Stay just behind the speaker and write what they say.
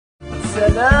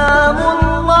سلام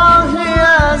الله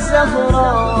يا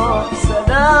زهراء،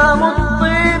 سلام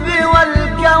الطيب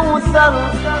والكوثر،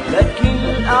 لك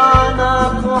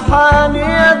الأعناق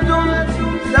حانية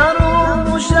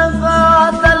تروم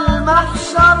شفاعة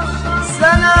المحشر.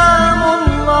 سلام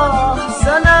الله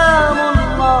سلام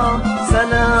الله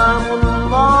سلام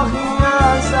الله يا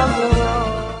زهراء.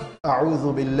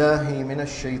 أعوذ بالله من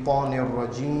الشيطان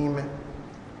الرجيم.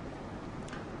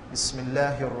 بسم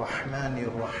الله الرحمن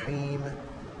الرحيم.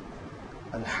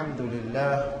 الحمد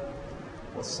لله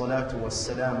والصلاة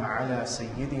والسلام على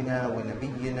سيدنا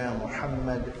ونبينا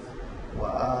محمد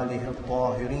وآله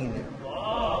الطاهرين.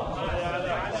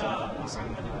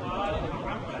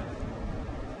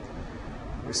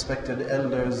 Respected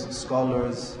elders,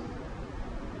 scholars,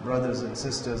 brothers and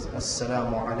sisters,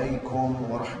 Assalamu alaikum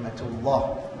wa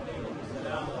rahmatullah.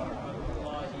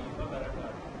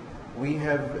 We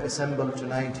have assembled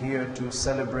tonight here to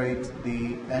celebrate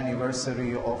the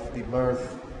anniversary of the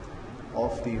birth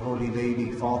of the Holy Lady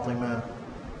Fatema,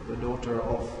 the daughter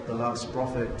of the last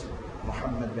Prophet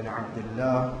Muhammad bin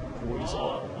Abdullah, who is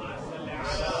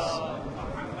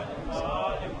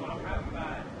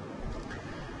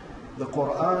the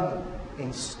Quran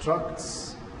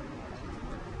instructs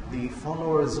the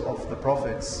followers of the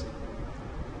prophets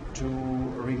to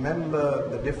remember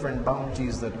the different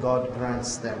bounties that God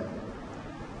grants them.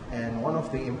 And one of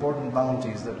the important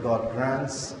bounties that God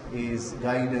grants is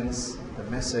guidance, the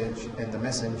message, and the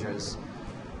messengers.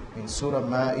 In Surah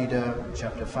Ma'idah,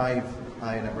 chapter 5,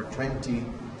 ayah number 20,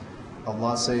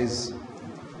 Allah says,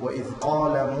 وَإِذْ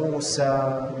قَالَ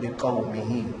مُوسَى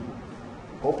لِقَوْمِهِ.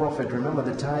 O Prophet, remember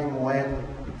the time when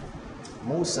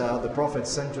Musa, the Prophet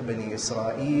sent to Bani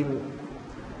Israel,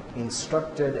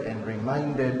 instructed and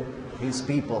reminded his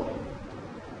people.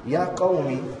 Ya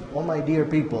qawmi, O my dear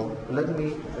people, let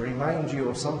me remind you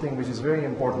of something which is very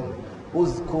important.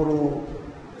 Uzkuru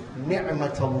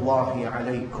ni'matallahi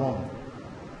alaykum.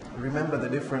 Remember the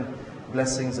different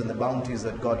blessings and the bounties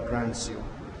that God grants you.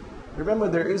 Remember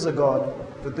there is a God,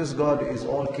 but this God is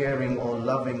all caring, all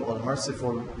loving, all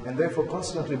merciful, and therefore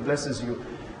constantly blesses you.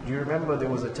 Do you remember there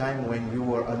was a time when you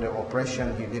were under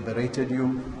oppression, He liberated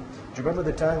you? Do you remember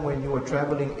the time when you were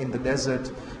traveling in the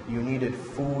desert, you needed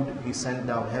food, He sent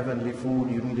down heavenly food,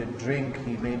 you needed drink,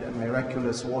 He made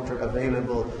miraculous water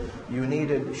available, you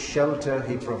needed shelter,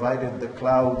 He provided the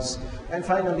clouds, and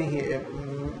finally He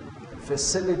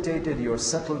facilitated your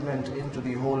settlement into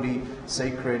the holy,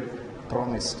 sacred,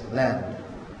 promised land.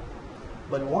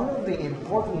 But one of the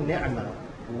important ni'mah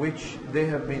which they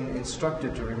have been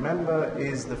instructed to remember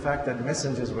is the fact that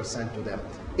messengers were sent to them.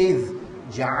 إِذْ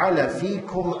جَعَلَ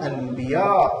فِيكُمْ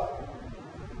أَنْبِيَاءَ.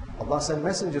 Allah sent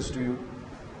messengers to you.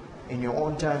 In your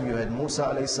own time you had Musa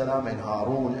alayhi salam and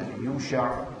Harun and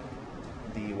Yusha,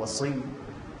 the wasi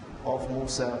of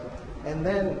Musa. And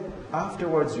then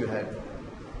afterwards you had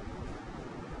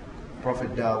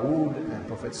Prophet Dawood and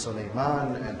Prophet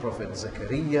Sulaiman and Prophet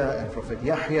Zakaria and Prophet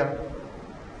Yahya.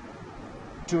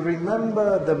 To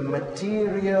remember the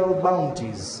material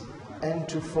bounties and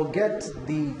to forget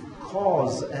the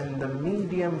cause and the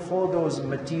medium for those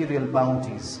material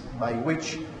bounties by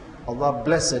which Allah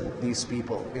blessed these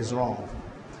people is wrong.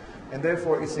 And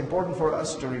therefore it's important for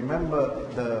us to remember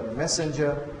the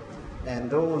messenger and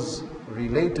those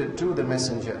related to the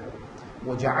messenger.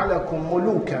 وَجَعَلَكُمْ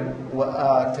مُلُوكًا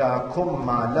وَآتَاكُمْ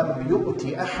مَا لَمْ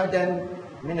يُؤْتِ أَحَدًا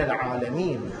مِنَ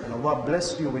الْعَالَمِينَ. And Allah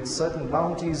blessed you with certain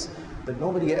bounties that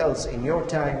nobody else in your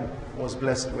time was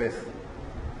blessed with.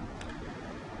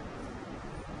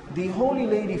 The Holy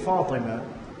Lady Fatema,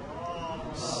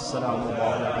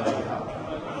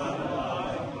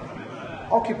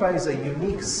 occupies a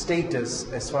unique status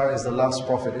as far as the last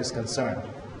Prophet is concerned.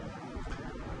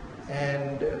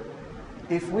 And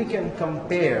if we can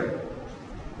compare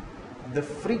the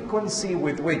frequency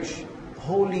with which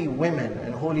holy women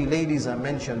and holy ladies are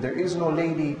mentioned, there is no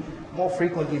lady more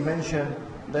frequently mentioned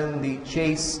than the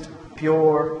chaste,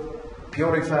 pure,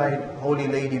 purified Holy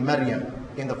Lady Maryam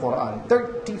in the Quran.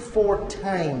 34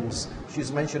 times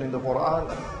she's mentioned in the Quran.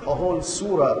 A whole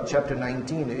surah, chapter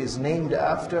 19, is named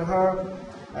after her,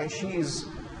 and she is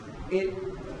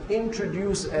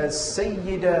introduced as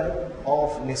Sayyida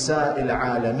of Nisa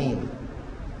al-Alameen.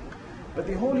 But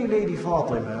the Holy Lady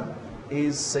Fatema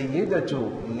is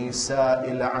Sayyidatu Nisa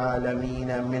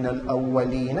al-Alameen min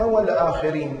al-awwaleen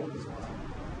wal-akhirin.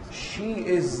 She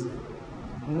is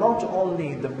not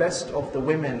only the best of the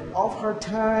women of her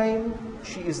time,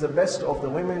 she is the best of the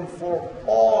women for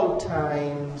all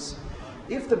times.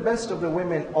 If the best of the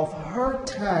women of her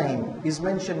time is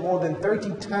mentioned more than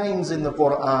 30 times in the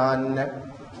Quran,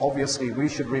 obviously we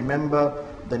should remember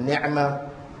the ni'mah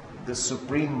the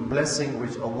supreme blessing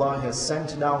which Allah has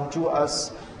sent down to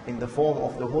us in the form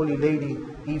of the Holy Lady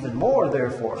even more.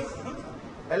 Therefore,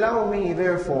 allow me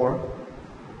therefore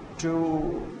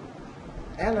to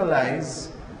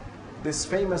analyze this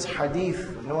famous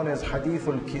hadith known as Hadith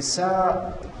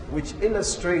al-Kisa, which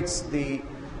illustrates the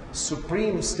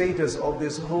supreme status of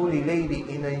this Holy Lady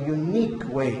in a unique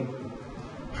way.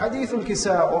 Hadith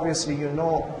al-Kisa, obviously you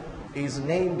know, is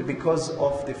named because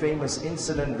of the famous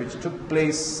incident which took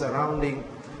place surrounding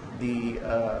the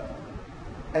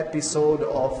episode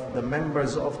of the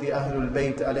members of the Ahlul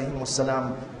Bayt alayhimus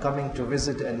salam coming to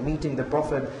visit and meeting the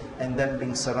Prophet, and then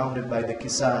being surrounded by the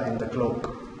Kisa and the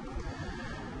cloak.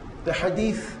 The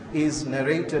hadith is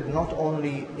narrated not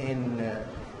only in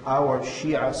our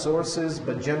Shia sources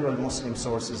but general Muslim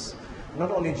sources.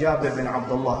 Not only Jabir bin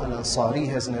Abdullah al-Ansari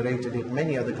has narrated it,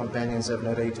 many other companions have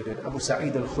narrated it. Abu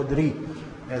Sa'id al-Khudri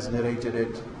has narrated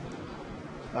it.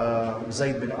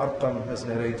 Zayd bin Arqam has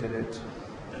narrated it.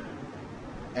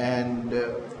 And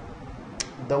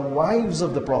the wives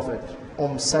of the Prophet,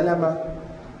 Salama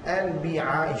and Bi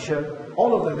Aisha,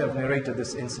 all of them have narrated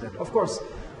this incident. Of course,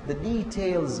 the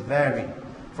details vary.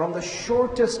 From the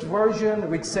shortest version,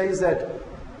 which says that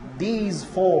these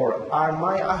four are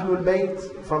my Ahlul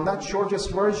Bayt, from that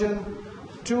shortest version,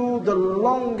 to the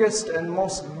longest and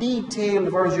most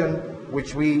detailed version,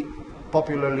 which we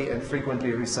popularly and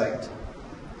frequently recite.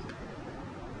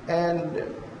 And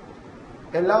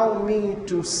allow me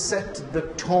to set the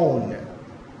tone.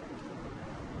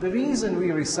 The reason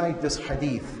we recite this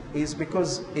hadith is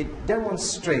because it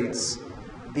demonstrates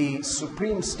the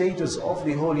supreme status of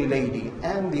the Holy Lady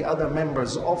and the other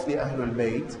members of the Ahlul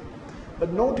Bayt.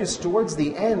 But notice towards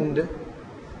the end,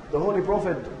 the Holy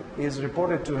Prophet is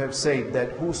reported to have said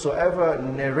that whosoever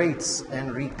narrates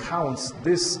and recounts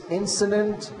this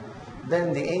incident,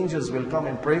 then the angels will come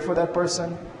and pray for that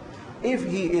person. If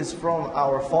he is from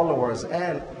our followers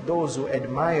and those who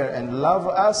admire and love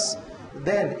us,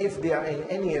 then if they are in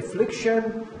any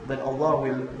affliction, then Allah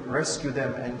will rescue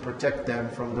them and protect them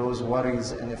from those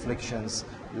worries and afflictions.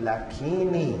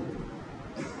 Lakini,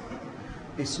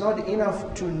 it's not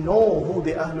enough to know who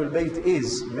the Ahlul Bayt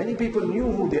is. Many people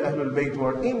knew who the Ahlul Bayt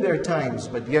were in their times,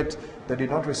 but yet they did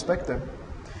not respect them.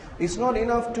 It's not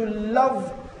enough to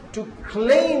love, to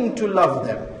claim to love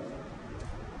them.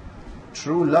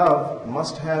 True love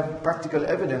must have practical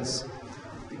evidence.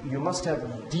 You must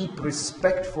have deep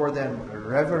respect for them,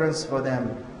 reverence for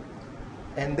them,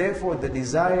 and therefore the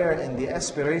desire and the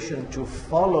aspiration to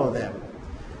follow them.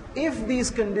 If these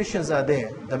conditions are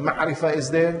there, the ma'rifah is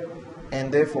there, and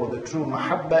therefore the true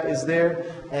mahabba is there,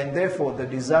 and therefore the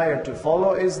desire to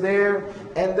follow is there,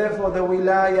 and therefore the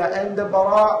wilaya and the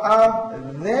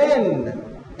bara'ah,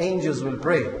 then angels will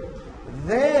pray.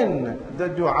 Then the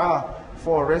dua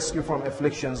for rescue from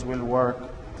afflictions will work.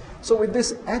 So with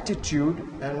this attitude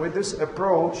and with this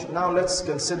approach, now let's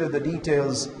consider the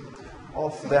details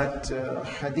of that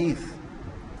hadith.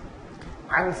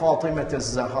 An Fatema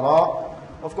al-Zahra.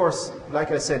 Of course,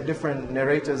 like I said, different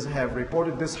narrators have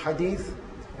reported this hadith,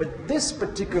 but this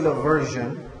particular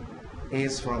version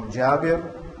is from Jabir,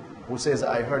 who says,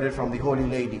 I heard it from the Holy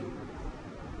Lady.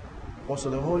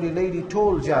 Also, the Holy Lady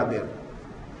told Jabir,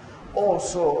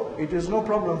 also, it is no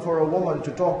problem for a woman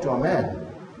to talk to a man.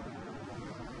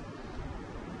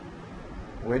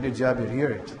 Where did Jabir hear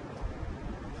it?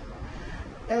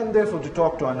 And therefore to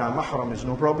talk to a mahram is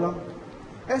no problem,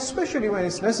 especially when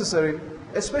it's necessary,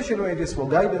 especially when it is for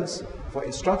guidance, for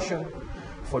instruction,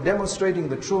 for demonstrating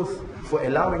the truth, for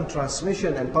allowing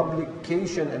transmission and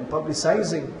publication and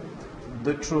publicizing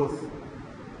the truth.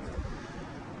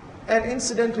 And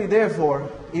incidentally, therefore,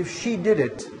 if she did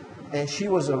it and she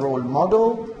was a role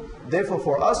model, therefore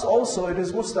for us also it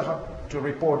is mustahab to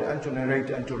report and to narrate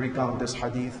and to recount this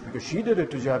hadith, because she did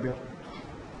it to Jabir.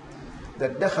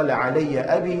 That دخل علي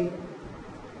أبي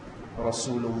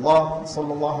رسول الله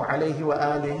صلى الله عليه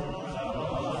وآله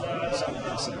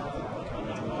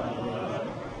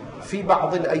في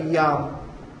بعض الأيام.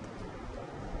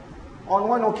 On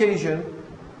one occasion,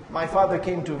 my father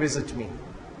came to visit me.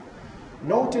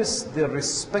 Notice the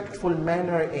respectful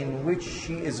manner in which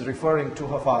she is referring to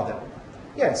her father.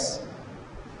 Yes,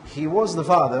 he was the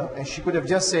father, and she could have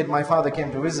just said, my father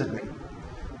came to visit me.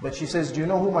 But she says, do you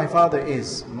know who my father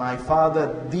is? My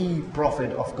father, the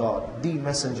Prophet of God, the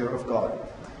Messenger of God.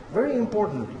 Very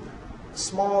important,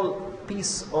 small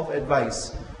piece of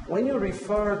advice. When you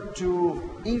refer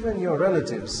to even your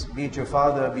relatives, be it your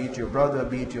father, be it your brother,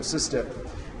 be it your sister,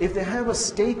 if they have a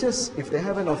status, if they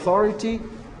have an authority,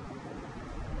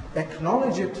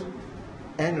 acknowledge it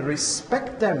and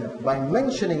respect them by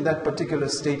mentioning that particular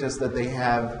status that they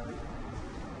have.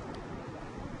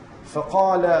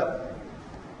 فقال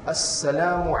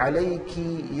السلام عليك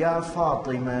يا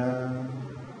فاطمة.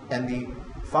 And the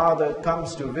father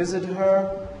comes to visit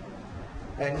her,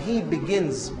 and he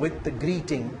begins with the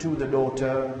greeting to the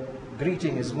daughter.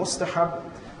 Greeting is mustahab,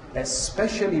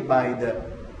 especially by the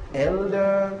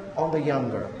elder or the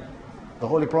younger. The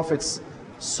Holy Prophet's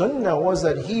sunnah was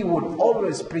that he would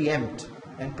always preempt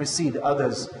and precede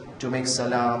others to make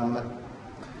salam.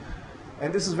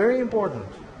 And this is very important.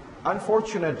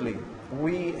 Unfortunately,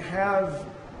 we have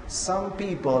some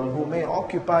people who may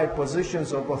occupy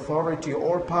positions of authority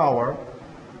or power,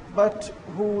 but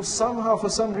who somehow, for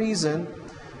some reason,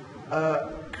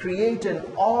 create an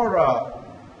aura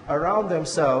around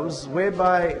themselves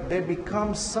whereby they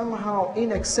become somehow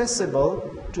inaccessible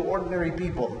to ordinary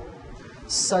people.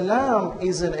 Salam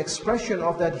is an expression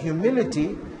of that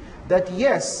humility, that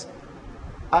yes,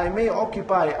 I may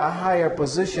occupy a higher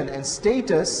position and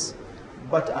status,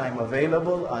 but I'm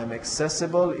available, I'm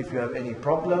accessible. If you have any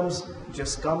problems,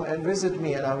 just come and visit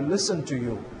me and I will listen to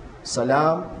you.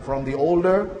 Salam from the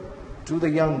older to the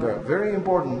younger. Very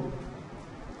important.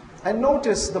 And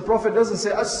notice the Prophet doesn't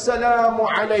say Assalamu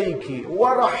alayki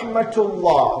wa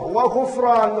rahmatullah wa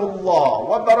ghufranullah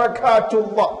wa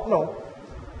barakatullah. No.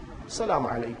 Salam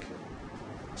alayki.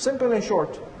 Simple and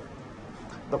short.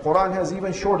 The Quran has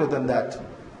even shorter than that.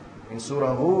 In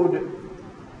Surah Hud,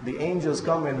 the angels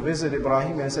come and visit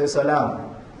Ibrahim and say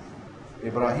salam.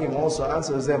 Ibrahim also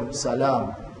answers them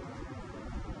salam.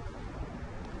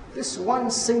 This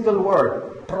one single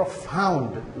word,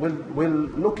 profound, we'll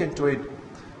look into it,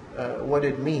 what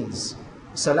it means.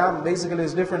 Salam basically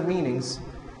has different meanings.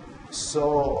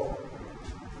 So,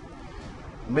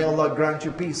 may Allah grant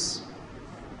you peace.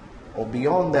 Or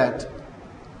beyond that,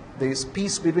 there is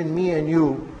peace between me and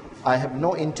you. I have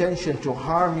no intention to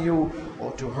harm you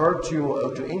or to hurt you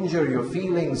or to injure your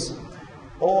feelings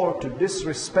or to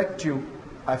disrespect you.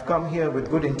 I've come here with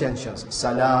good intentions.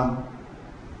 Salam.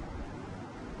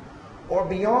 Or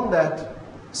beyond that,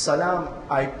 salam,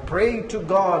 I pray to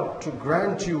God to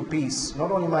grant you peace.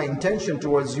 Not only my intention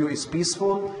towards you is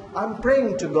peaceful, I'm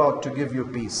praying to God to give you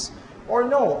peace. Or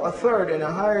no, a third and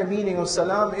a higher meaning of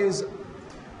salam is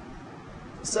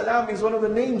one of the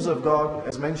names of God,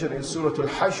 as mentioned in Surah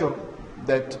Al-Hashr,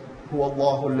 that Huwa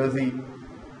Allahu alladhi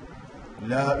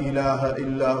la ilaha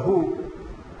illahu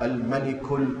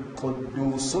al-malikul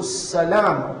quddusus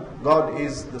salam. God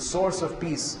is the source of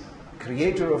peace,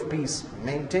 creator of peace,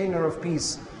 maintainer of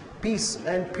peace, peace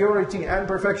and purity and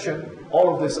perfection,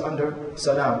 all of this under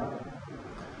salam.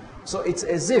 So it's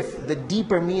as if the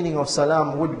deeper meaning of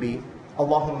salam would be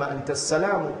Allahumma anta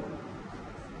salamu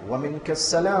wa minka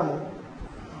salamu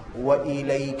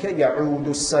وَإِلَيْكَ يَعُودُ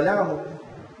السَّلَامُ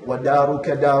وَدَارُكَ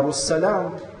دَارُ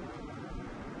السَّلَامُ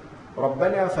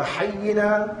رَبَّنَا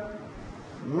فَحَيِّنَا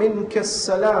مِنْكَ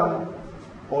السَّلَامُ.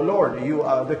 Oh Lord, you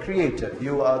are the creator,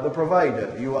 you are the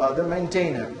provider, you are the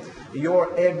maintainer.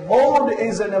 Your abode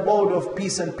is an abode of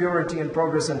peace and purity and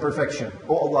progress and perfection.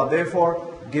 Oh Allah,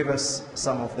 therefore, give us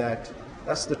some of that.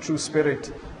 That's the true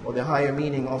spirit or the higher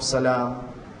meaning of salam.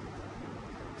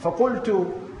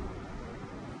 فَقُلْتُ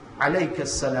alayka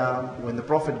salam. When the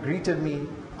Prophet greeted me,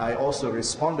 I also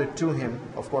responded to him.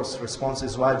 Of course, response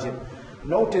is wajib.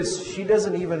 Notice she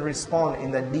doesn't even respond in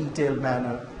that detailed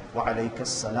manner. Wa alayka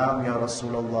salam ya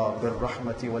Rasulullah bil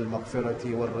rahmati wal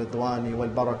maghfirati wal ridwani wal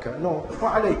baraka. No,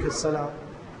 wa alayka salam.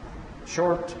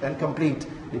 Short and complete.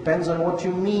 Depends on what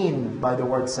you mean by the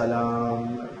word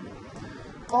salam.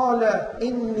 قال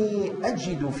إني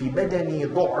أجد في بدني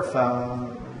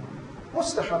ضعفا.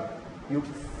 مستحب. You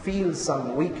feel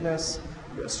some weakness,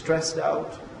 you're stressed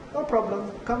out, no problem.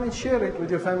 Come and share it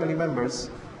with your family members.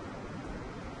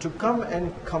 To come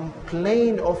and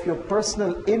complain of your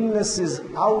personal illnesses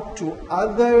out to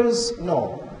others,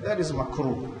 no, that is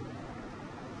makruh.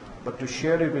 But to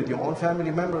share it with your own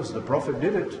family members, the Prophet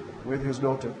did it with his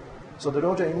daughter. So the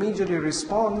daughter immediately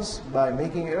responds by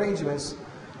making arrangements.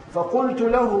 فَقُلْتُ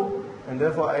لَهُ. And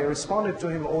therefore I responded to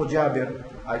him, O Jabir,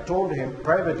 I told him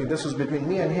privately, this was between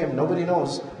me and him, nobody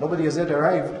knows, nobody has yet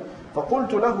arrived. فَقُلْتُ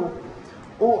لَهُ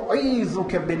أُعِيذُكَ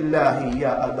بِاللَّهِ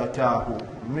يَا أَبَتَاهُ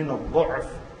مِنَ الضُّعْفِ.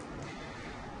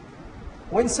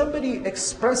 When somebody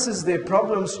expresses their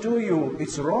problems to you,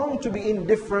 it's wrong to be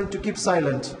indifferent, to keep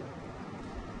silent.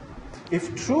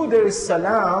 If true there is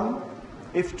salam,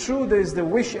 if true there is the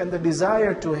wish and the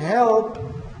desire to help,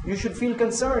 you should feel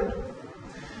concerned.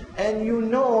 And you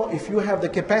know, if you have the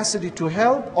capacity to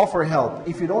help, offer help.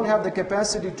 If you don't have the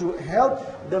capacity to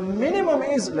help, the minimum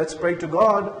is, let's pray to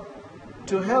God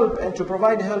to help and to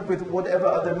provide help with whatever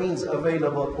other means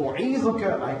available.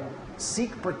 I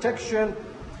seek protection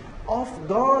of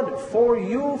God for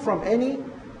you from any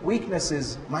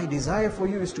weaknesses. My desire for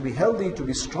you is to be healthy, to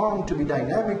be strong, to be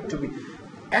dynamic, to be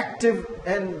active,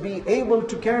 and be able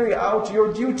to carry out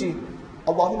your duty.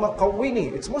 Allahumma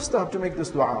qawwini. It's mustahab to make this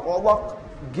dua. Oh Allah,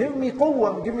 give me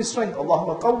quwwah, give me strength.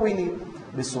 Allahumma qawwini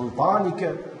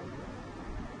bisultanika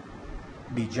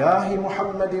bijahi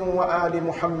Muhammadin wa ali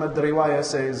Muhammad. Riwayah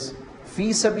says, fi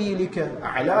sabilika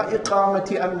ala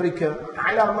iqamati amrika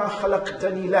ala ma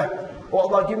khalaqtani lah. Oh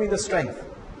Allah, give me the strength,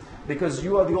 because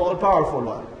you are the all-powerful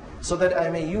one, so that I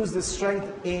may use this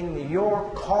strength in your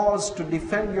cause, to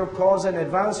defend your cause and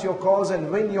advance your cause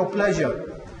and win your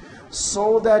pleasure,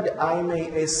 so that I may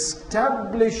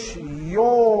establish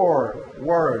your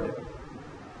word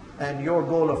and your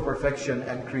goal of perfection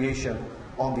and creation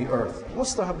on the earth.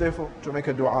 Mustahab therefore to make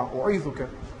a dua. U'idhuka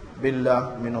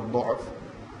billah min al-du'af.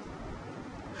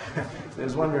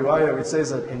 There's one riwayah which says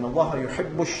that in Allah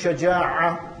yuhibbu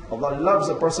shaja'a. Allah loves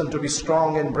a person to be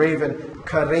strong and brave and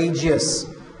courageous.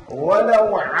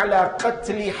 وَلَوْ عَلَى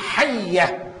قَتْلِ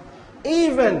حَيَّةٍ.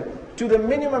 Even to the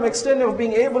minimum extent of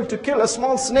being able to kill a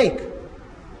small snake.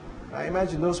 I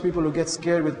imagine those people who get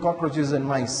scared with cockroaches and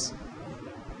mice.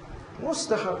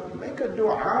 Mustahab, make a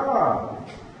dua.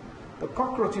 The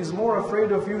cockroach is more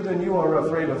afraid of you than you are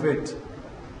afraid of it.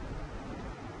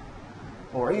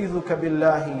 أعيذك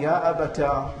بالله يا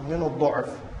أبتا من الضعف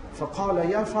فقال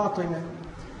يا فاطمة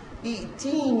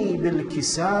ائتيني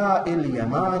بالكساء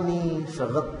اليماني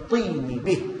فغطيني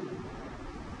به.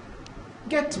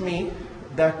 Get me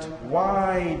that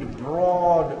wide,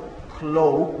 broad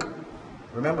cloak.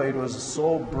 Remember, it was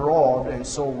so broad and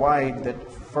so wide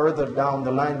that further down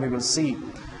the line we will see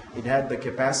it had the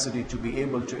capacity to be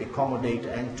able to accommodate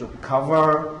and to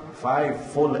cover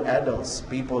 5 full adults,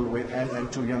 people with and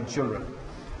 2 young children.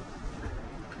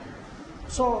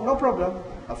 So no problem.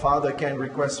 A father can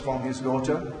request from his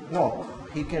daughter. No,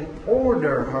 he can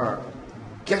order her,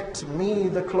 get me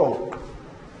the cloak,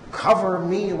 cover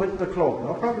me with the cloak.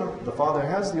 No problem. The father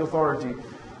has the authority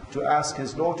to ask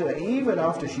his daughter, even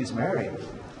after she's married,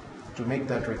 to make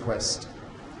that request.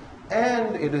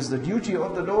 And it is the duty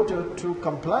of the daughter to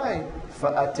comply.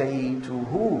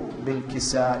 فَأَتَيْتُهُ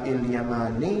بِالْكِسَاءِ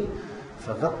الْيَمَانِي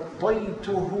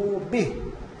فَغَطَّيْتُهُ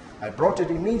بِهِ. I brought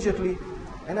it immediately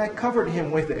and I covered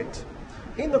him with it.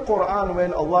 In the Quran,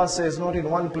 when Allah says, not in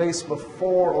one place but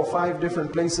 4 or 5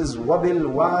 different places,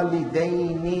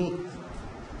 وَبِالْوَالِدَيْنِ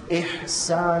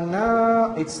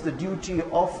إِحْسَانًا, it's the duty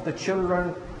of the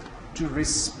children to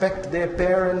respect their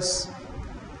parents.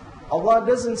 Allah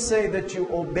doesn't say that you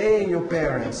obey your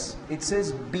parents. It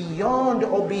says beyond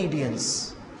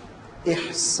obedience.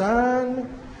 Ihsan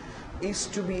is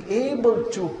to be able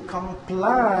to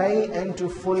comply and to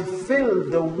fulfill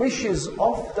the wishes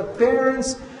of the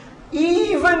parents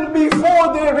even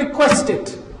before they request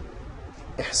it.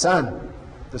 Ihsan.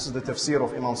 This is the tafsir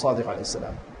of Imam Sadiq alayhi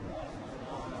salam.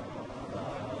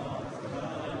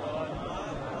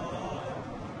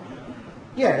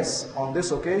 Yes, on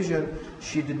this occasion,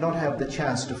 she did not have the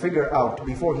chance to figure out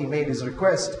before he made his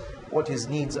request what his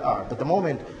needs are. But the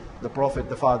moment the Prophet,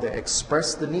 the father,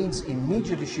 expressed the needs,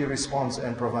 immediately she responds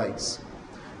and provides.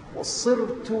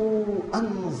 وَصِرْتُ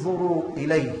أَنظُرُ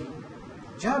إِلَيْهِ.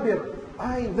 Jabir,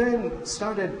 I then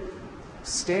started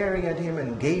staring at him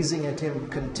and gazing at him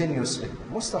continuously.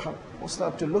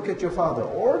 Mustahab to look at your father,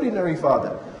 ordinary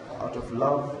father, out of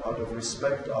love, out of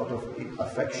respect, out of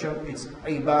affection. It's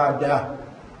ibadah.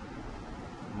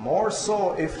 More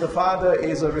so if the father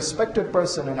is a respected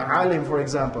person, an alim for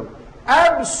example.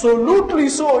 Absolutely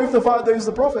so if the father is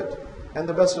the Prophet and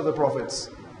the best of the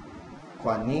prophets.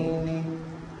 Kwanini,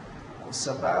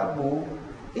 sababu.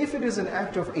 If it is an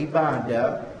act of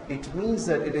ibadah, it means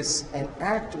that it is an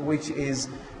act which is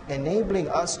enabling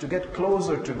us to get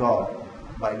closer to God.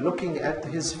 By looking at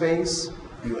His face,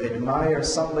 you admire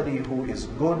somebody who is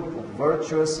good,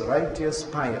 virtuous, righteous,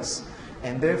 pious.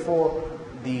 And therefore,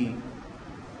 the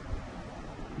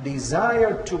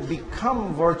desire to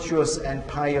become virtuous and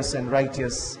pious and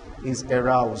righteous is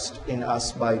aroused in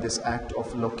us by this act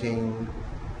of looking.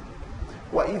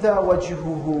 وَإِذَا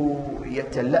وَجْهُهُ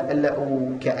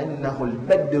يَتَلَأْلَأُ كَأَنَّهُ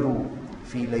الْبَدْرُ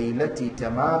فِي لَيْلَةِ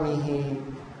تَمَامِهِ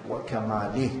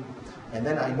وَكَمَالِهِ. And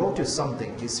then I noticed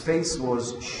something. His face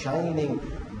was shining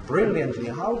brilliantly.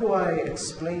 How do I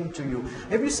explain to you?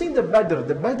 Have you seen the Badr?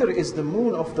 The Badr is the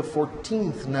moon of the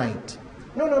 14th night.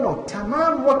 No.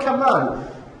 Tamam wa kamal.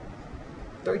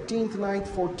 13th night,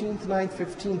 14th night,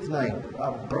 15th night.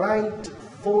 A bright,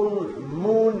 full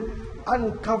moon,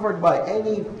 uncovered by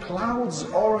any clouds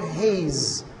or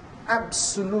haze.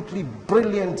 Absolutely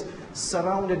brilliant,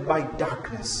 surrounded by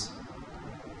darkness.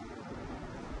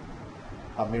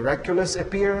 A miraculous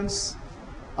appearance,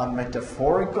 a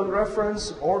metaphorical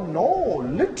reference, or no,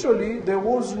 literally there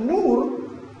was nur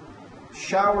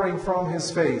showering from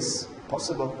his face?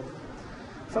 Possible.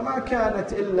 فَمَا كَانَتْ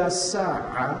إِلَّا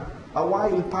السَّاعَةِ. A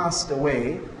while passed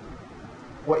away.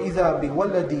 وَإِذَا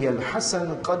بِوَلَدِيَ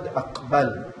الْحَسَنِ قَدْ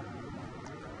أَقْبَلَ.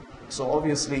 So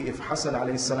obviously if Hassan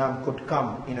alayhi salam could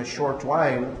come in a short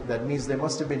while, that means they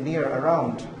must have been near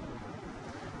around.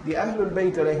 The Ahlul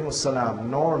Bayt alayhi salam,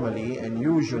 normally and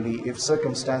usually, if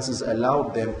circumstances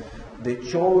allowed them, they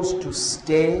chose to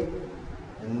stay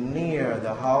near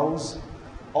the house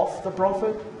of the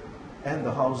Prophet and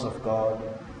the house of God.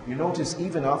 You notice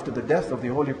even after the death of the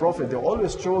Holy Prophet, they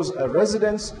always chose a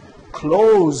residence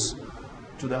close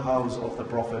to the house of the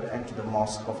Prophet and to the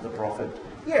mosque of the Prophet.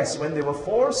 Yes, when they were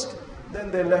forced,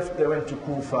 then they left, they went to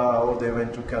Kufa, or they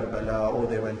went to Karbala, or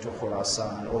they went to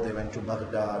Khurasan, or they went to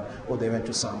Baghdad, or they went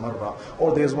to Samarra,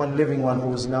 or there's one living one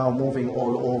who is now moving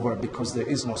all over because there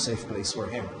is no safe place for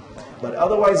him. But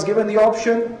otherwise, given the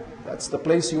option, that's the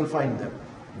place you'll find them,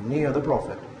 near the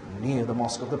Prophet, near the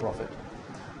mosque of the Prophet.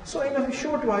 So in a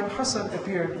short while, Hassan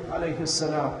appeared, alayhi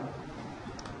salam,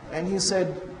 and he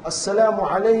said, Assalamu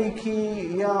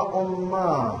alayki ya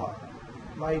ummah,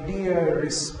 my dear,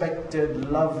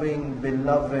 respected, loving,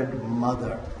 beloved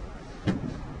mother.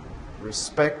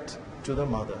 Respect to the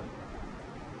mother.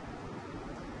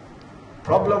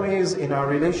 Problem is, in our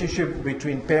relationship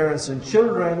between parents and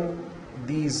children,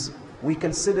 we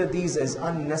consider these as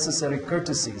unnecessary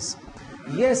courtesies.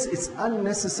 Yes, it's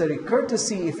unnecessary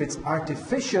courtesy if it's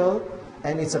artificial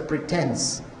and it's a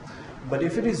pretense. But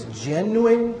if it is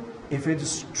genuine, if it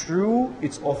is true,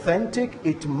 it's authentic,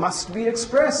 it must be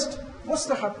expressed.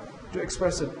 Mustahab to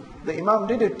express it. The Imam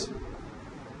did it.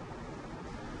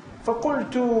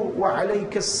 فَقُلْتُ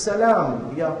وَعَلَيْكَ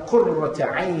السَّلَامُ يَا قُرَّةَ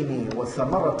عَيْنِي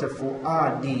وَثَمَرَةَ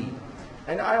فُؤَادِي.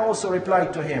 And I also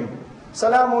replied to him,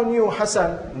 Salam on you,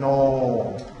 Hassan.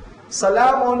 No.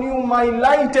 Salam on you, my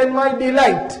light and my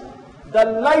delight. The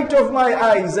light of my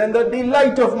eyes and the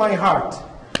delight of my heart.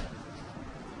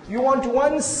 You want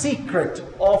one secret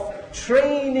of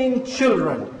training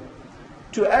children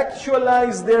to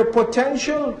actualize their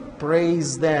potential?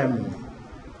 Praise them.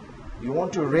 You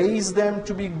want to raise them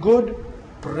to be good?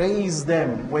 Praise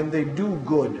them when they do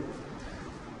good.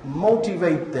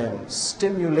 Motivate them,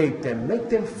 stimulate them, make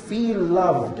them feel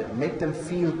loved, make them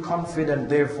feel confident,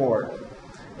 therefore.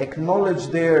 Acknowledge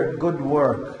their good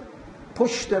work.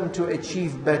 Push them to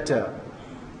achieve better.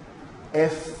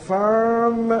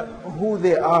 Affirm who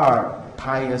they are,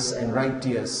 pious and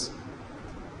righteous.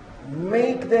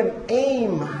 Make them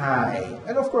aim high.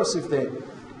 And of course, if they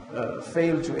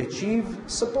fail to achieve,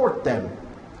 support them.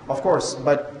 Of course,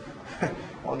 but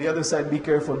on the other side, be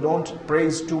careful. Don't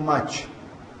praise too much.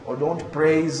 Or don't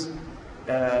praise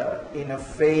in a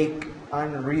fake,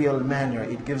 unreal manner.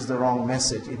 It gives the wrong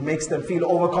message. It makes them feel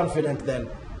overconfident then.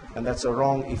 And that's a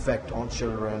wrong effect on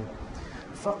children.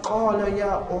 فَقَالَ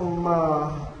يَا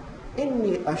أُمَّا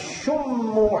إِنِّي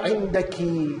أَشُمُّ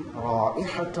عِنْدَكِ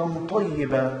رَائِحَةً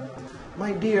طَيِّبَةً.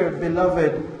 My dear,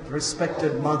 beloved,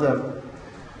 respected mother,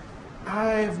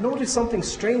 I've noticed something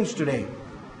strange today.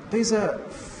 There's a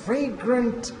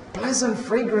fragrant, pleasant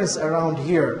fragrance around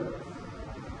here.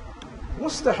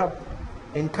 Mustahab.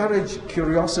 Encourage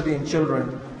curiosity in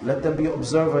children. Let them be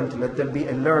observant, let them be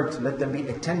alert, let them be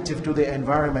attentive to their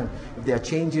environment. If there are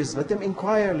changes, let them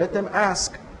inquire, let them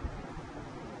ask.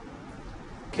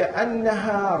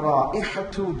 كَأَنَّهَا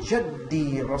رَائِحَةُ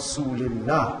جَدِّي رَسُولِ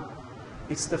اللَّهِ.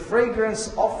 It's the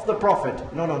fragrance of the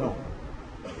Prophet. No.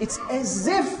 It's as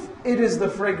if it is the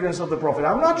fragrance of the Prophet.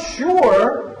 I'm not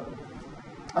sure.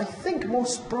 I think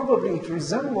most probably it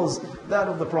resembles that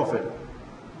of the Prophet.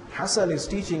 Hassan is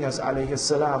teaching us, alayhi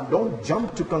salam, don't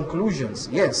jump to conclusions.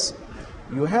 Yes,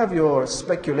 you have your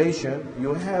speculation,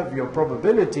 you have your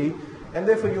probability, and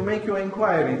therefore you make your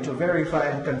inquiry to verify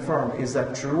and confirm, is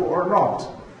that true or not?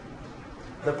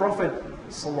 The Prophet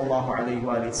sallallahu alaihi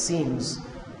wasallam seems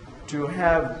to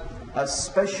have a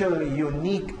special,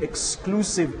 unique,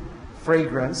 exclusive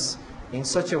fragrance in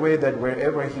such a way that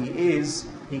wherever he is,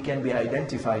 he can be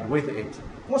identified with it.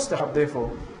 Mustahab,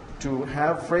 therefore, to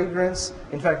have fragrance.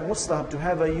 In fact, mustahab to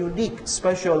have a unique,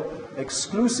 special,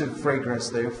 exclusive fragrance,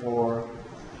 therefore.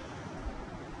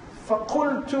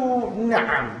 فَقُلْتُ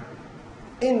نَعَمْ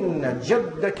إِنَّ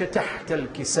جَدَّكَ تَحْتَ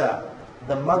الْكِسَاءِ.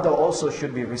 The mother also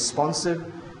should be responsive.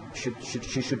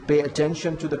 She should pay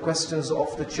attention to the questions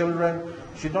of the children.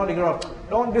 Should not ignore.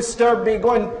 Don't disturb me.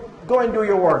 Go and do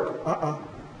your work.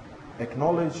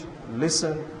 Acknowledge,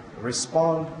 listen,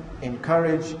 respond,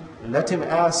 encourage, let him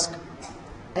ask.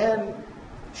 And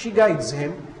she guides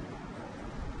him.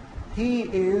 He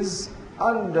is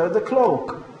under the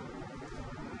cloak.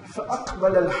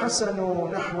 فَأَقْبَلَ الْحَسَنُ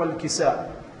نَحْوَ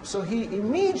الْكِسَاءِ. So he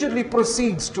immediately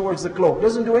proceeds towards the cloak,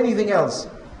 doesn't do anything else.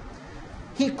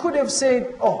 He could have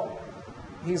said, oh,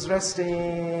 he's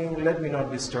resting, let me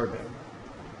not disturb him.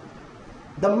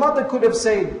 The mother could have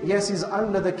said, yes, he's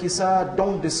under the kisa,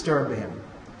 don't disturb him.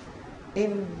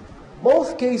 In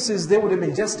both cases, they would have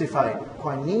been justified.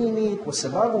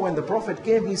 When the Prophet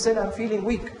came, he said, I'm feeling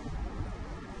weak.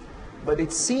 But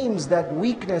it seems that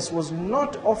weakness was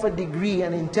not of a degree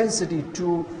and intensity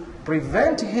to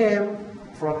prevent him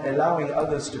from allowing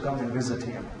others to come and visit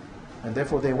him. And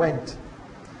therefore they went.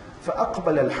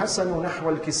 فَأَقْبَلَ الْحَسَنُ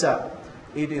نَحْوَ الْكِسَاءِ.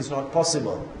 It is not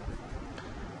possible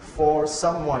for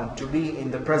someone to be in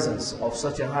the presence of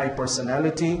such a high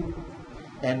personality,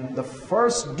 and the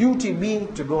first duty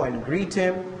being to go and greet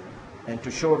him and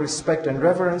to show respect and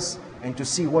reverence and to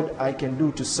see what I can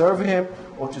do to serve him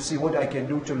or to see what I can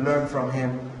do to learn from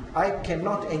him. I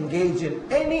cannot engage in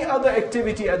any other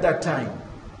activity at that time.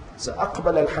 So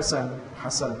أقبل الحسن,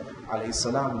 Hassan alayhi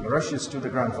salam rushes to the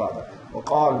grandfather.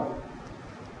 وقال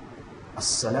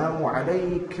السلام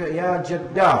عليك يا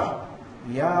جداه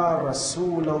يا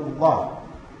رسول الله.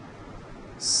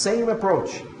 Same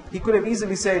approach. He could have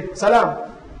easily said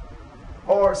salam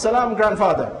or salam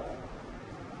grandfather.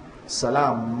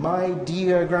 Salam my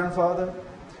dear grandfather.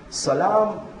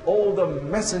 Salam O the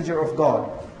messenger of God.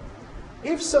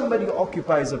 If somebody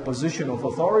occupies a position of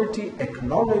authority,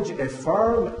 acknowledge,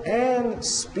 affirm and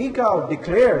speak out,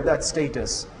 declare that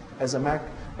status as a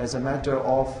matter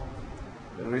of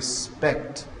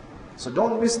respect. So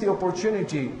don't miss the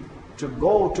opportunity to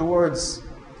go towards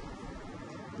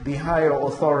the higher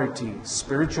authority,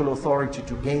 spiritual authority,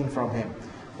 to gain from him.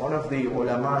 One of the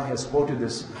ulama has quoted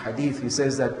this hadith. He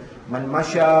says that man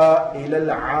masha ila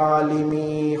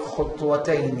al-alimi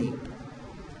khutwatayn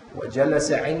wa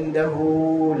jalasa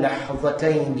indahu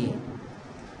lahzatayn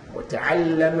wa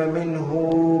ta'allama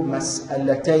minhu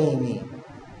mas'alatayn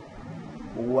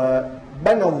wa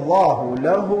bana Allahu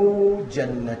lahu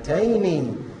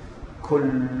jannatayn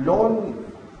kullu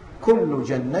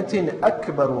jannatin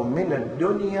akbaru min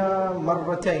ad-dunya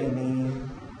marratayn.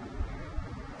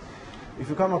 If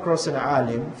you come across an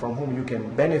alim from whom you can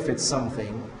benefit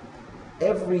something,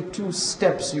 every 2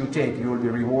 steps you take, you will be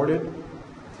rewarded.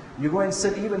 You go and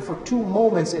sit even for 2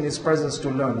 moments in his presence to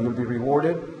learn, you'll be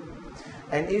rewarded.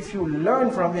 And if you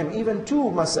learn from him even 2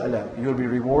 mas'ala, you'll be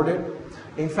rewarded.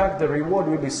 In fact, the reward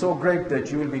will be so great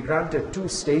that you will be granted 2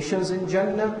 stations in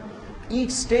Jannah.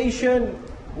 Each station,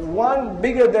 one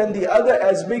bigger than the other,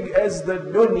 as big as the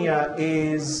dunya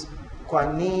is.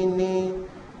 Kwanini.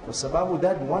 For sababu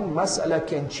that one mas'ala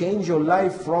can change your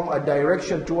life from a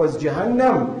direction towards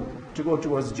Jahannam to go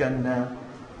towards Jannah.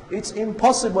 It's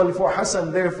impossible for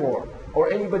Hassan, therefore,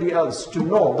 or anybody else to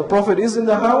know the Prophet is in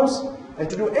the house and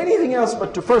to do anything else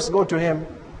but to first go to him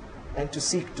and to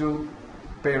seek to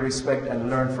pay respect and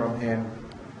learn from him.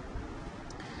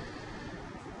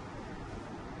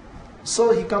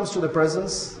 So he comes to the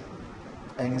presence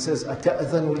and he says,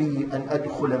 أَتَأْذَنُ لِي أَنْ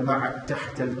أَدْخُلَ مَعَكْ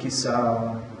تَحْتَ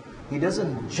الْكِسَاءِ. He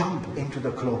doesn't jump into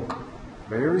the cloak.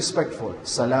 Very respectful.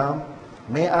 Salam,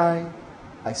 may I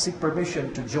seek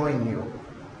permission to join you.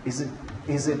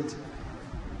 Is it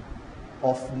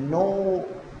of no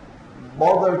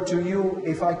bother to you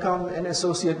if I come and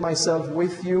associate myself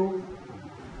with you?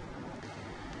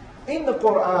 In the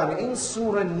Quran, in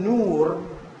Surah Nur,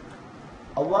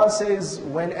 Allah says,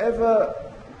 whenever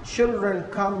children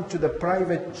come to the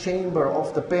private chamber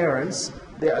of the parents,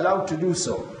 they're allowed to do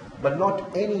so. But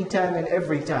not any time and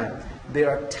every time. There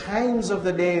are times of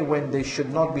the day when they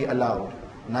should not be allowed.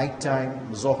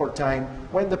 Nighttime, Zohar time,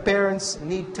 when the parents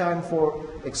need time for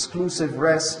exclusive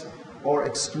rest or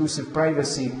exclusive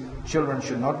privacy, children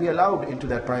should not be allowed into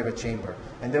that private chamber.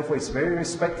 And therefore it's very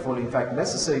respectful, in fact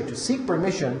necessary, to seek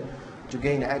permission to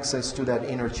gain access to that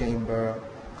inner chamber.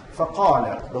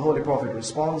 فَقَالَ, the Holy Prophet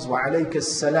responds, وَعَلَيْكَ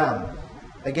السَّلَامِ.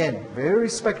 Again, very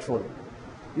respectful.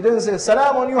 He doesn't say,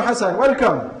 Salam on you, Hassan,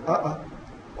 welcome.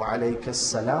 وَعَلَيْكَ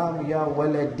السَّلَامِ يَا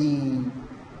وَلَدِي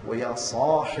وَيَا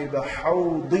صَاحِبَ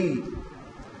حَوْضِي.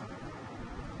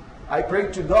 I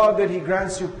pray to God that He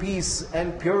grants you peace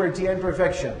and purity and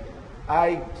perfection.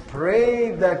 I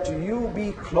pray that you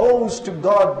be close to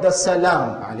God, the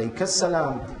Salam. Alayka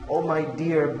Salam. Oh my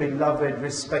dear, beloved,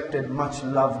 respected, much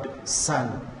loved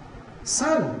son.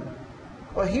 Son.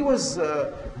 Well, he was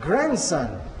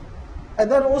grandson.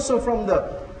 And then also from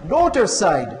the daughter's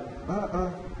side.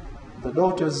 The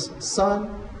daughter's son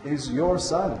is your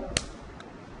son.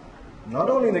 Not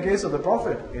only in the case of the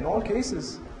Prophet, in all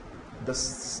cases.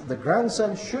 The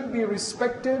grandson should be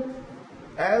respected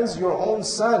as your own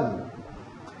son.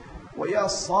 وَيَا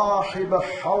صَاحِبَ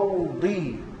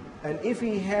حَوْضِي. And if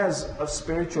he has a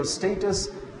spiritual status,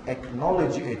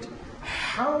 acknowledge it.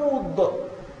 How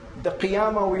the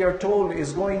Qiyamah, we are told,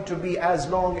 is going to be as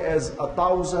long as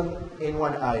 1,000 in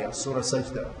one ayah, Surah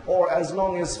Sajda, or as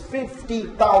long as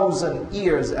 50,000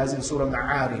 years, as in Surah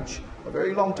Ma'arij, a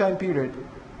very long time period.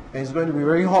 And it's going to be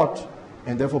very hot,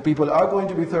 and therefore people are going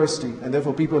to be thirsty, and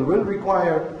therefore people will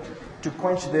require to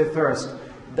quench their thirst.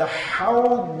 The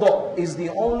hawd is the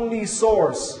only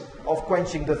source of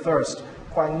quenching the thirst.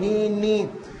 Kwa nini?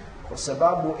 Kwa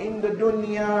sababu in the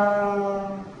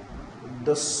dunya,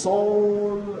 the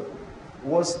soul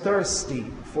was thirsty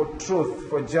for truth,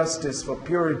 for justice, for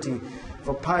purity,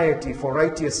 for piety, for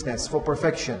righteousness, for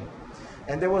perfection.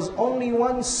 And there was only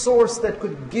one source that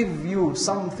could give you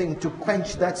something to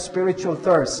quench that spiritual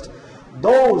thirst.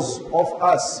 Those of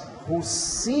us who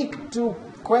seek to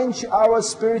quench our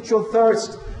spiritual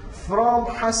thirst from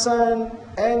Hassan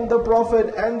and the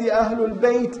Prophet and the Ahlul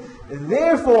Bayt,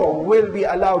 therefore will be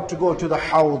allowed to go to the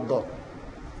hawd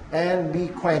and be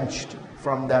quenched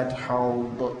from that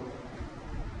hawd.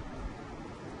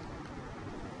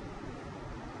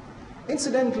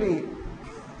 Incidentally,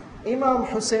 Imam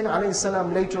Hussein alayhi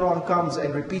salam later on comes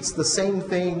and repeats the same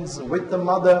things with the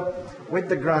mother, with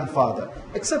the grandfather,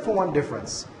 except for one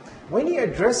difference. When he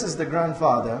addresses the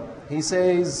grandfather, he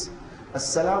says,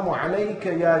 Assalamu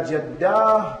alayka ya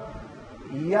jaddah,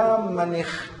 ya man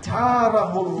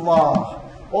ikhtarahu Allah,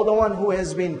 or the one who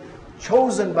has been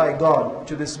chosen by God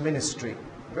to this ministry.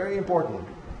 Very important.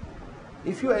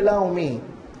 If you allow me,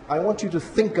 I want you to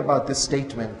think about this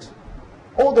statement.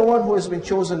 Or the one who has been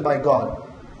chosen by God.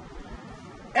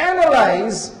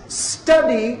 Analyze,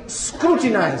 study,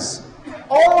 scrutinize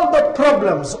all the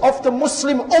problems of the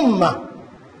Muslim Ummah.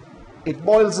 It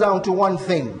boils down to one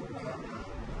thing.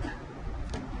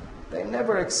 They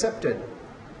never accepted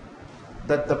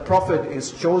that the Prophet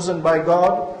is chosen by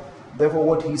God. Therefore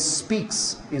what he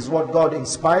speaks is what God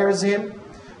inspires him.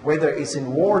 Whether it's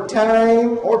in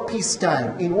wartime or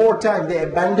peacetime. In wartime they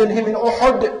abandoned him in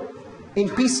Uhud. In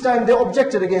peacetime they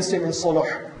objected against him in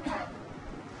Sulh.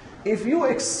 If you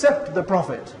accept the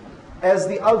Prophet as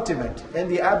the ultimate and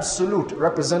the absolute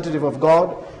representative of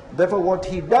God, therefore what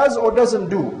he does or doesn't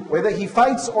do, whether he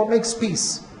fights or makes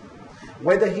peace,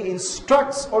 whether he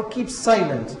instructs or keeps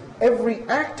silent, every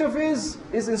act of his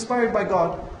is inspired by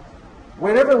God.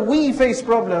 Wherever we face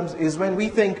problems is when we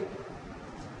think,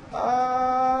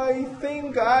 I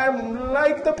think I'm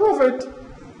like the Prophet,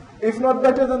 if not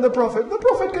better than the Prophet. The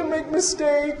Prophet can make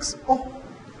mistakes. Oh.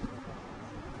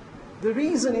 The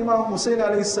reason Imam Hussein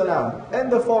alayhi salam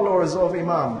and the followers of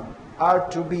Imam are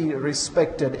to be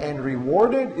respected and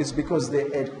rewarded is because they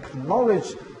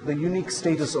acknowledge the unique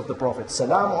status of the Prophet.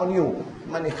 Salam on you,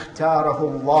 man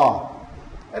ikhtarahu Allah.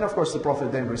 And of course the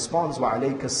Prophet then responds, wa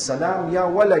alayka salam ya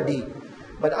waladi.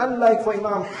 But unlike for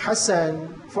Imam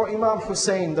Hassan, for Imam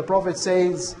Hussein, the Prophet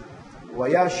says, wa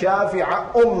ya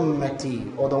shafi'a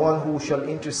ummati, or the one who shall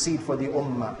intercede for the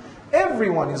ummah.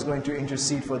 Everyone is going to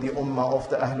intercede for the ummah of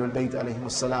the Ahlul Bayt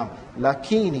alayhimus salam.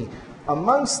 Lakini,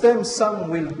 amongst them some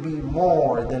will be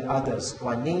more than others.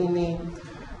 Wanini,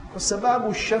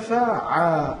 sababu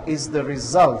shafa'a is the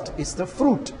result, is the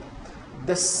fruit.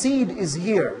 The seed is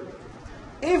here.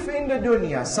 If in the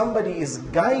dunya somebody is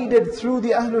guided through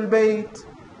the Ahlul Bayt,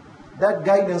 that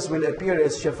guidance will appear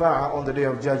as shafa'a on the Day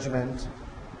of Judgment.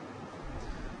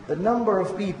 The number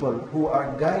of people who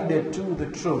are guided to the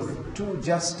truth, to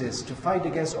justice, to fight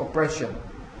against oppression,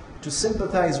 to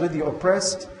sympathize with the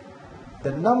oppressed,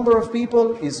 the number of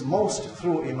people is most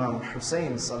through Imam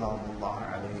Hussein sallallahu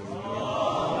alayhi wa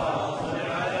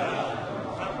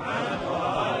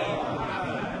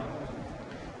sallam.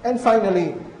 And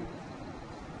finally,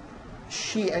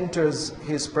 she enters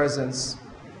his presence,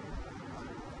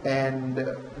 and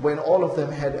when all of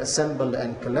them had assembled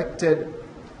and collected,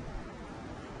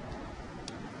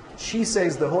 she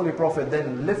says the Holy Prophet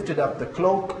then lifted up the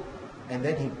cloak, and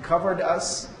then he covered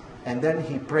us, and then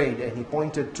he prayed and he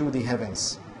pointed to the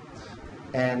heavens.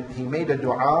 And he made a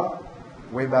dua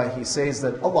whereby he says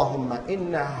that, Allahumma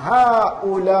inna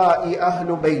ha'ula'i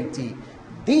ahlu bayti.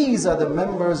 These are the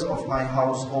members of my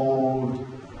household.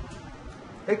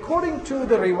 According to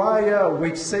the riwayah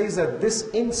which says that this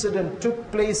incident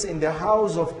took place in the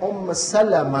house of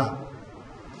Salama.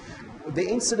 The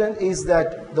incident is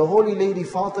that the Holy Lady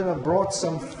Fatema brought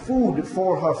some food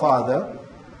for her father,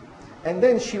 and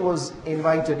then she was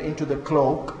invited into the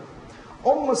cloak.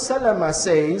 Salama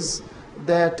says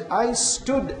that I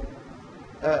stood,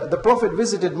 the Prophet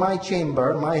visited my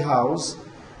chamber, my house,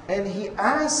 and he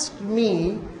asked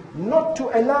me not to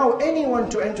allow anyone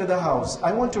to enter the house.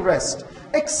 I want to rest,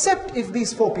 except if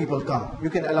these 4 people come, you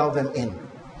can allow them in.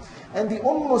 And the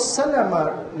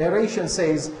Salama narration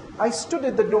says, I stood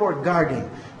at the door guarding,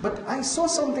 but I saw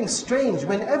something strange.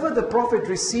 Whenever the Prophet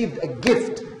received a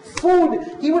gift, food,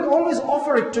 he would always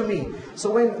offer it to me. So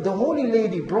when the holy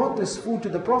lady brought this food to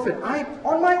the Prophet, I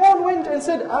on my own went and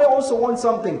said, I also want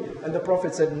something. And the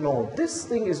Prophet said, no, this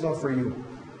thing is not for you.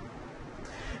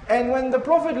 And when the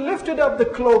Prophet lifted up the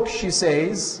cloak, she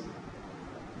says,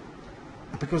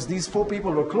 because these 4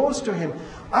 people were close to him,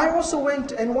 I also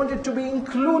went and wanted to be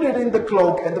included in the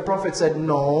cloak. And the Prophet said,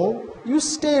 no, you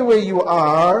stay where you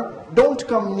are, don't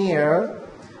come near.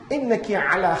 Innaki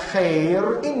ala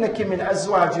khair, innaki min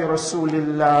azwaji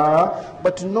Rasulillah.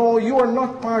 But no, you are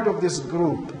not part of this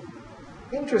group.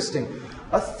 Interesting.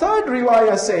 A third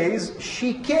riwayah says,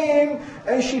 she came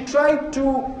and she tried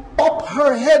to pop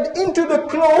her head into the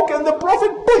cloak and the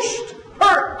Prophet pushed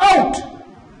her out.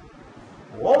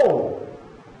 Whoa.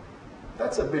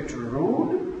 That's a bit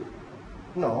rude.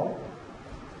 No.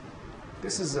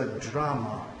 This is a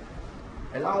drama.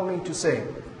 Allow me to say,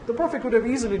 the Prophet could have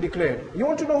easily declared, you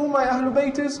want to know who my Ahlul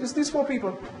Bayt is? It's these 4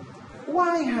 people.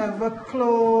 Why have a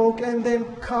cloak and then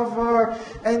cover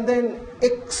and then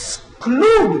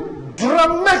exclude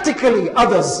dramatically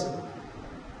others?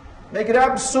 Make it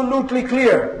absolutely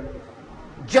clear.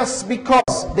 Just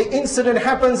because the incident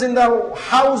happens in the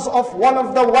house of one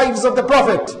of the wives of the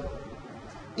Prophet,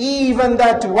 even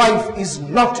that wife is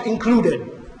not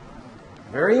included.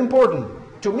 Very important.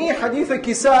 To me, Hadith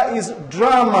al-Kisa is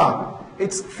drama.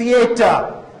 It's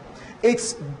theater.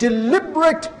 It's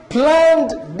deliberate,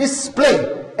 planned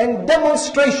display and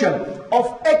demonstration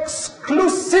of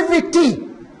exclusivity,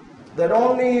 that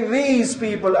only these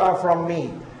people are from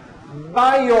me.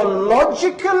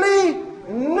 Biologically,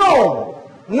 no.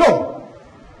 No.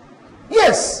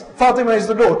 Yes, Fatema is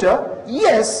the daughter.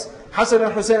 Yes, Hassan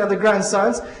and Hussein are the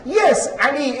grandsons. Yes,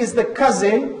 Ali is the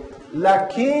cousin.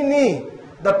 Lakini,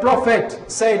 the Prophet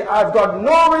said, I've got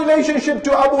no relationship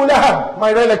to Abu Lahab,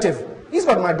 my relative. He's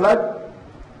got my blood,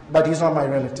 but he's not my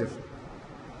relative.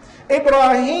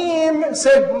 Ibrahim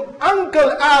said,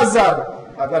 Uncle Azar,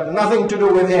 I've got nothing to do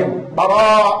with him.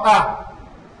 Bara'ah.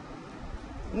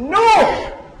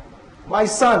 No, my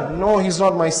son. No, he's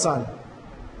not my son.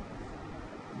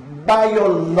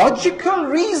 Biological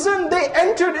reason they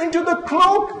entered into the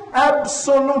cloak?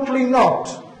 Absolutely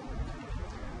not.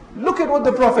 Look at what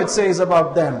the Prophet says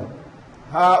about them.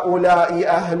 هؤلاء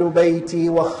أهل بيتي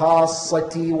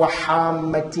وخاصتي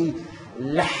وحامتي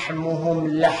لحمهم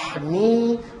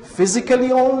لحمي.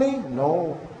 Physically only?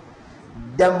 No.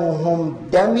 دمهم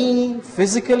دمي.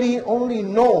 Physically only?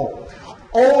 No.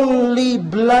 Only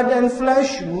blood and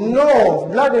flesh? No.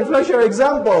 Blood and flesh are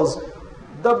examples.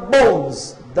 The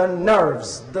bones, the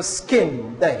nerves, the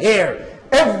skin, the hair,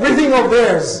 everything of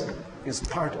theirs is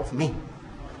part of me.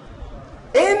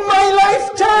 In my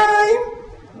lifetime,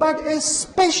 but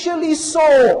especially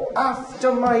so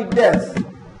after my death.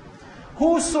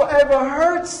 Whosoever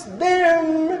hurts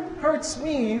them hurts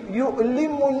me.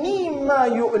 يُؤْلِمُنِي مَا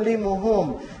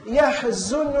يُؤْلِمُهُمْ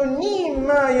يَحْزُنُنِي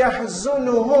مَا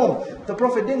يَحْزُنُهُمْ. The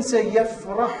Prophet didn't say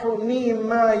يَفْرَحُنِي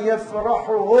مَا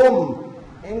يَفْرَحُهُمْ.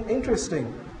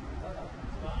 Interesting.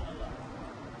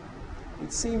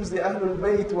 It seems the Ahlul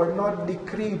Bayt were not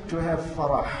decreed to have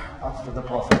farah after the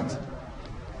Prophet.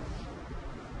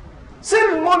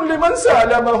 سِلْمٌ لِمَنْ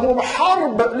سَالَمَهُمْ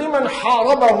حَرْبٌ لِمَنْ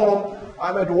حَارَبَهُمْ.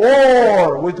 I'm at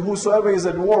war with whosoever is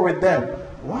at war with them.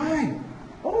 Why?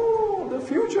 Oh, the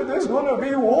future there's going to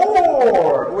be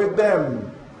war with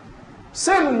them.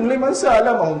 سِلْمٌ لِمَنْ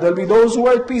سَالَمَهُمْ. There'll be those who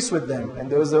are at peace with them, and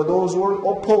there's those who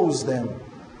will oppose them.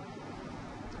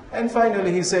 And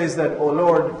finally he says that, O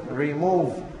Lord,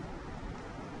 remove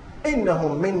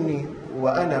إِنَّهُمْ مِنِّي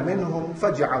وَأَنَا مِنْهُمْ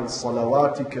فَجْعَلْ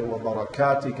صَلَوَاتِكَ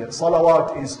وَبَرَكَاتِكَ.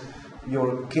 Salawat is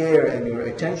your care and your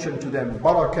attention to them.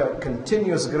 Barakah,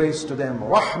 continuous grace to them.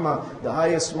 Rahmah, the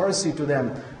highest mercy to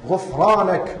them.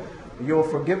 Ghufranak, your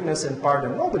forgiveness and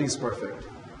pardon. Nobody's perfect.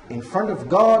 In front of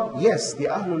God, yes, the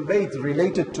Ahlul Bayt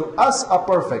related to us are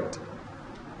perfect.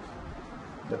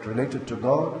 But related to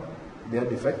God, they are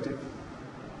defective.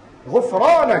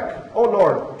 Ghufranak, O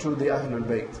Lord, to the Ahlul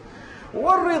Bayt.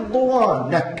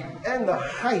 وَرِضْوَانَكَ, and the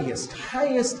highest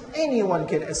anyone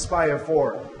can aspire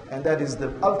for, and that is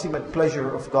the ultimate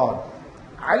pleasure of God.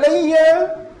 عَلَيَّ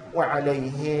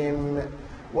وَعَلَيْهِمْ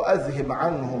وَأَذْهِبْ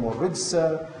عَنْهُمُ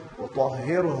الرِّجْسَ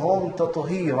وَطَهِّرْهُمْ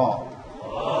تَطْهِيرًا.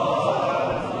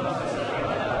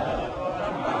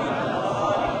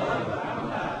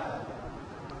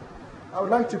 I would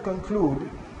like to conclude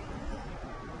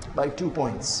by 2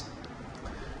 points.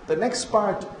 The next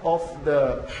part of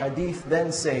the hadith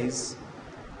then says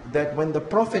that when the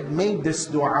Prophet made this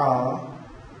dua,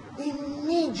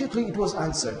 immediately it was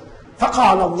answered.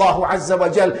 فقال الله عز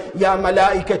وجل يا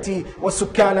ملائكتي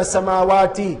وسكان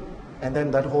سماواتي. And then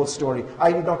that whole story.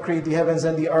 I did not create the heavens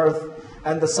and the earth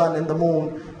and the sun and the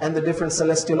moon and the different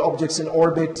celestial objects in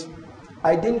orbit.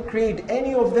 I didn't create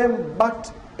any of them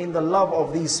but in the love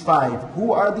of these five.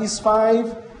 Who are these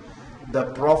five? The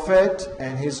Prophet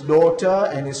and his daughter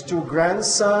and his two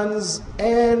grandsons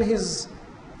and his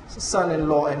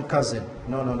son-in-law and cousin.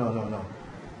 No.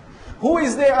 Who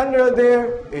is there under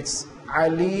there? It's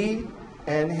Ali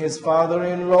and his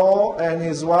father-in-law and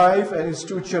his wife and his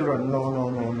two children.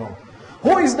 No.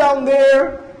 Who is down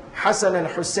there? Hassan and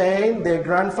Hussein, their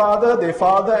grandfather, their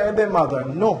father and their mother.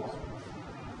 No.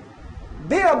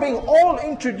 They are being all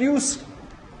introduced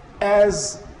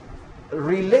as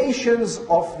relations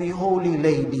of the Holy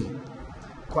Lady.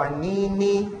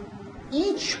 Kwanini,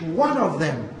 each one of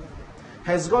them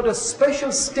has got a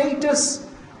special status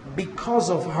because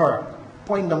of her.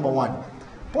 Point number one.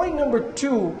 Point number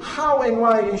two, how and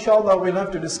why, inshallah, we'll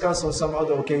have to discuss on some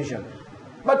other occasion.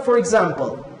 But for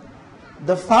example,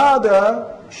 the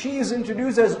father, she is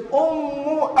introduced as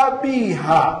Ummu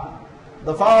Abiha.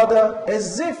 The father,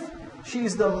 as if she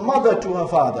is the mother to her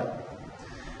father.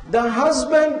 The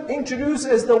husband introduced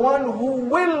as the one who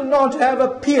will not have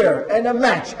a peer and a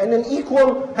match and an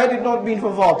equal had it not been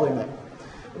for Fatema.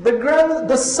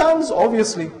 The sons,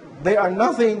 obviously, they are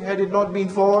nothing had it not been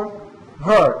for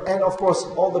her. And of course,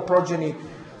 all the progeny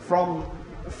from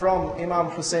Imam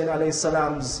Hussein alayhi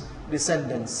salam's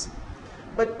descendants.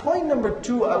 But point number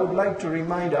two, I would like to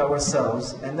remind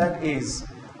ourselves, and that is,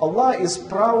 Allah is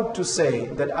proud to say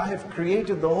that I have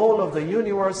created the whole of the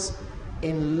universe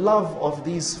in love of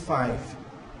these five.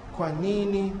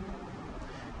 Kwanini.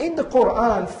 In the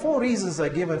Quran, 4 reasons are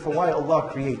given for why Allah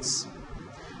creates.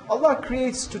 Allah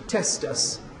creates to test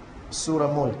us.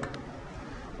 Surah Mulk.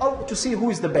 To see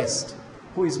who is the best.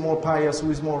 Who is more pious,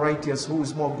 who is more righteous, who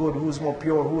is more good, who is more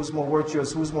pure, who is more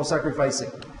virtuous, who is more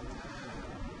sacrificing.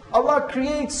 Allah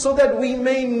creates so that we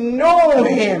may know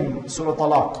Him. Surah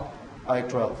Talaq, ayah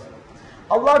 12.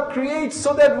 Allah creates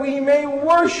so that we may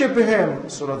worship Him.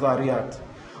 Surah Dhariyat.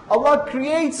 Allah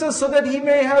creates us so that He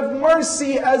may have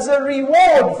mercy as a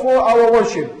reward for our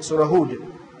worship. Surah Hud.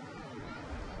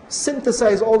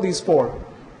 Synthesize all these 4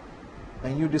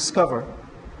 and you discover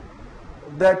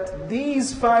that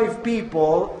these 5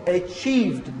 people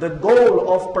achieved the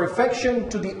goal of perfection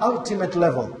to the ultimate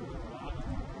level.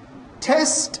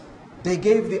 Test, they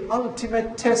gave the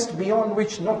ultimate test beyond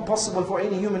which not possible for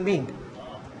any human being.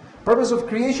 Purpose of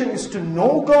creation is to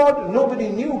know God. Nobody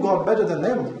knew God better than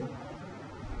them.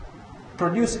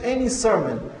 Produce any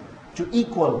sermon to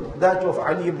equal that of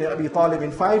Ali ibn Abi Talib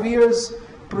in 5 years.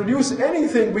 Produce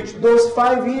anything which those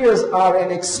 5 years are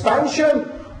an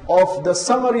expansion of the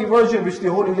summary version which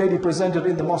the Holy Lady presented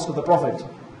in the Mosque of the Prophet.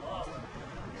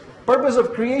 Purpose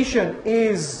of creation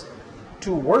is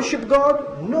to worship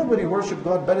God. Nobody worshiped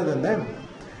God better than them.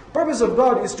 Purpose of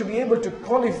God is to be able to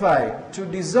qualify, to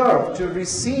deserve, to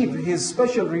receive His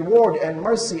special reward and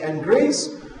mercy and grace.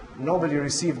 Nobody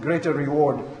received greater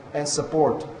reward and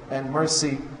support and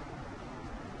mercy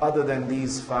other than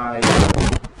these 5.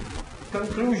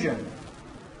 Conclusion.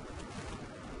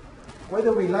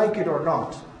 Whether we like it or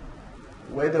not,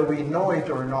 whether we know it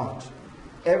or not,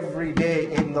 every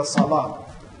day in the Salah,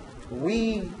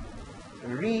 we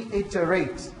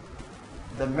reiterate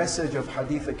the message of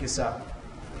Hadith Kisa.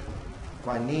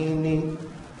 Kwanini.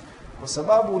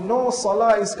 Sababu, no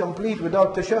Salah is complete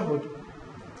without tashahud.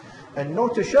 And no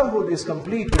tashahud is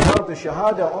complete without the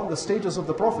shahada on the status of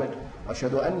the Prophet.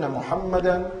 Ashhadu anna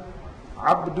Muhammadan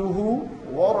abduhu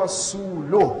wa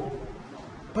rasuluh.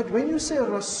 But when you say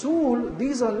Rasul,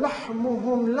 these are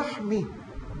lahmuhum lahmi,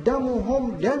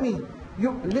 damuhum dami,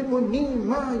 yu'limuni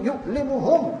ma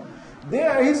yu'limuhum. They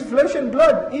are His flesh and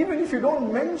blood. Even if you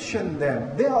don't mention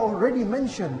them, they are already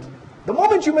mentioned. The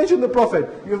moment you mention the Prophet,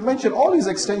 you have mentioned all these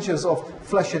extensions of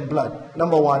flesh and blood.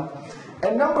 Number 1.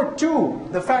 And number 2,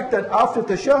 the fact that after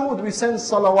tashahud we send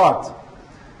salawat.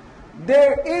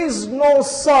 There is no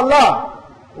salah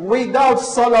without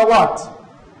salawat.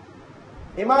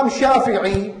 Imam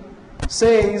Shafi'i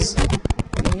says,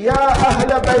 Ya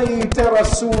ahla bayt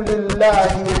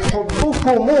Rasulillahi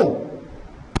hubbukumu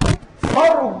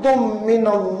fardun min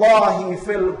Allahi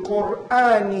fil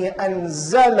Qur'ani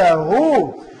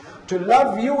anzalahu. To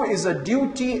love you is a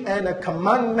duty and a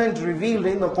commandment revealed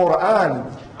in the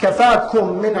Quran.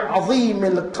 كَفَاكُم مِّنْ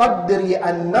عَظِيمِ الْقَدْرِ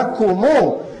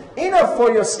أَنَّكُمُ. Enough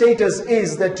for your status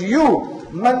is that you,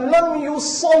 مَنْ لَمْ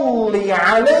يُصَلِّ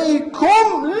عَلَيْكُمْ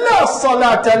لَا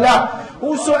صَلَاةَ لَهُ.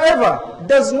 Whosoever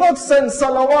does not send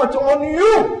salawat on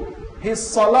you, his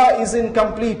salah is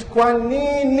incomplete.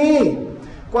 Kwanini.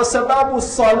 Wasababu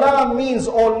salam means,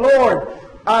 oh Lord,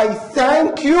 I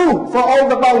thank you for all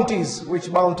the bounties.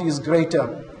 Which bounty is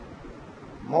greater,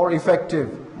 more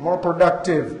effective, more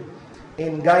productive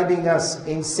in guiding us,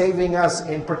 in saving us,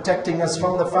 in protecting us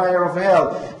from the fire of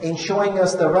hell, in showing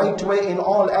us the right way in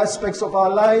all aspects of our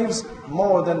lives,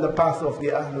 more than the path of the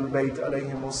Ahlul Bayt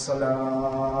alayhimus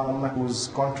salam, whose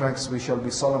contracts we shall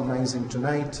be solemnizing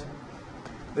tonight.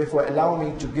 Therefore, allow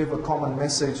me to give a common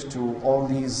message to all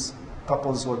these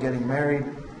couples who are getting married.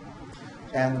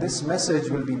 And this message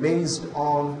will be based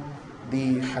on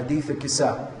the Hadith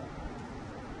Kisa.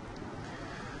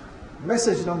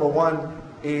 Message number one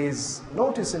is,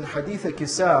 notice in Hadith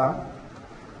Kisa,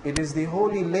 it is the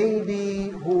holy lady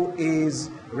who is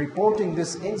reporting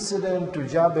this incident to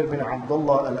Jabir bin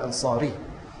Abdullah al-Ansari.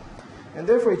 And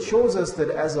therefore it shows us that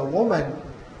as a woman,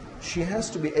 she has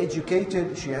to be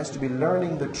educated, she has to be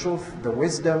learning the truth, the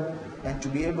wisdom, and to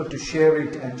be able to share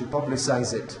it and to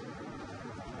publicize it.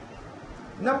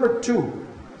 Number two,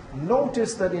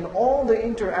 notice that in all the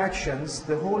interactions,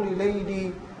 the holy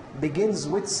lady begins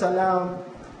with salam,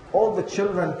 all the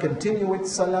children continue with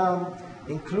salam,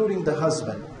 including the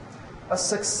husband. A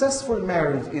successful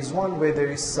marriage is one where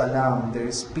there is salam, there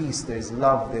is peace, there is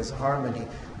love, there is harmony,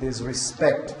 there is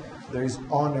respect, there is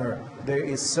honor, there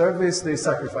is service, there is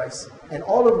sacrifice. And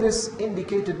all of this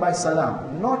indicated by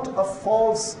salam, not a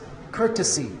false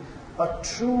courtesy, a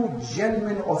true,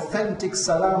 genuine, authentic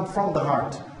salam from the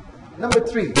heart. Number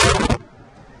three,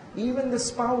 even the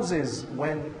spouses,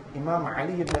 when Imam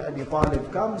Ali ibn Abi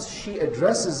Talib comes, she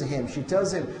addresses him, she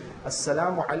tells him,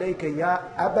 Assalamu alayka ya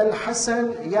Abul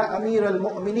Hasan ya Amir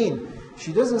al-Mu'mineen.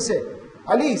 She doesn't say,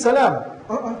 Ali, salam.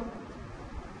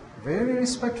 Very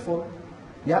respectful.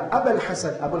 Ya Abul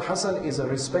Hasan. Abul Hasan is a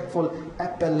respectful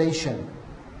appellation.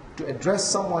 To address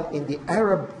someone in the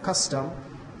Arab custom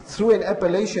through an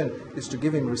appellation is to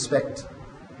give him respect.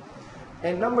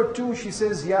 And number two, she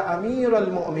says, Ya Amir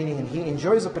al-Mu'mineen. He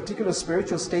enjoys a particular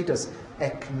spiritual status.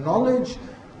 Acknowledge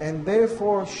and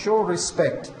therefore show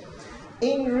respect.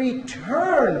 In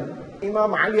return,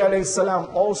 Imam Ali alayhi salam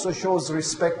also shows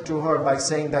respect to her by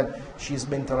saying that she's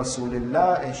bint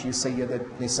Rasulullah and she's Sayyidat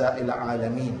Nisa'il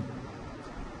Alameen.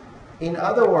 In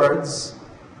other words,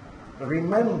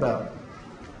 remember,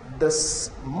 the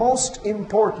most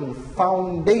important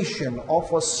foundation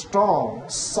of a strong,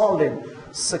 solid,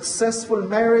 successful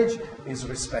marriage is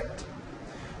respect.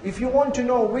 If you want to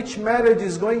know which marriage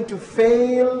is going to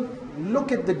fail,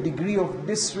 look at the degree of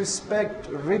disrespect,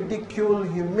 ridicule,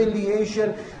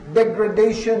 humiliation,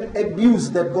 degradation, abuse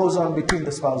that goes on between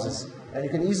the spouses. And you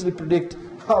can easily predict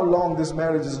how long this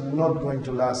marriage is not going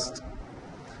to last.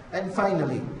 And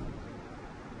finally,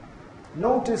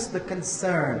 notice the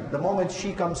concern. The moment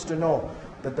she comes to know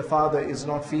that the father is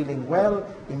not feeling well,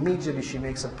 immediately she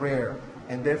makes a prayer.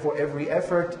 And therefore every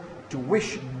effort to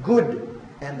wish good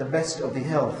and the best of the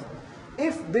health.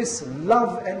 If this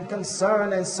love and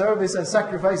concern and service and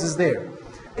sacrifice is there,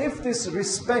 if this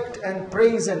respect and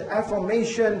praise and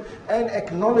affirmation and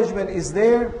acknowledgement is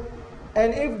there,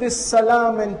 and if this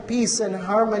salam and peace and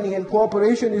harmony and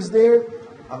cooperation is there,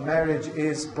 a marriage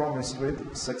is promised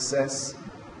with success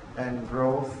and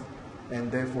growth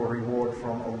and therefore reward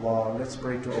from Allah. Let's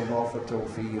pray to Allah for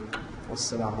tawfiq.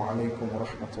 Wassalamu alaikum wa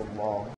rahmatullah.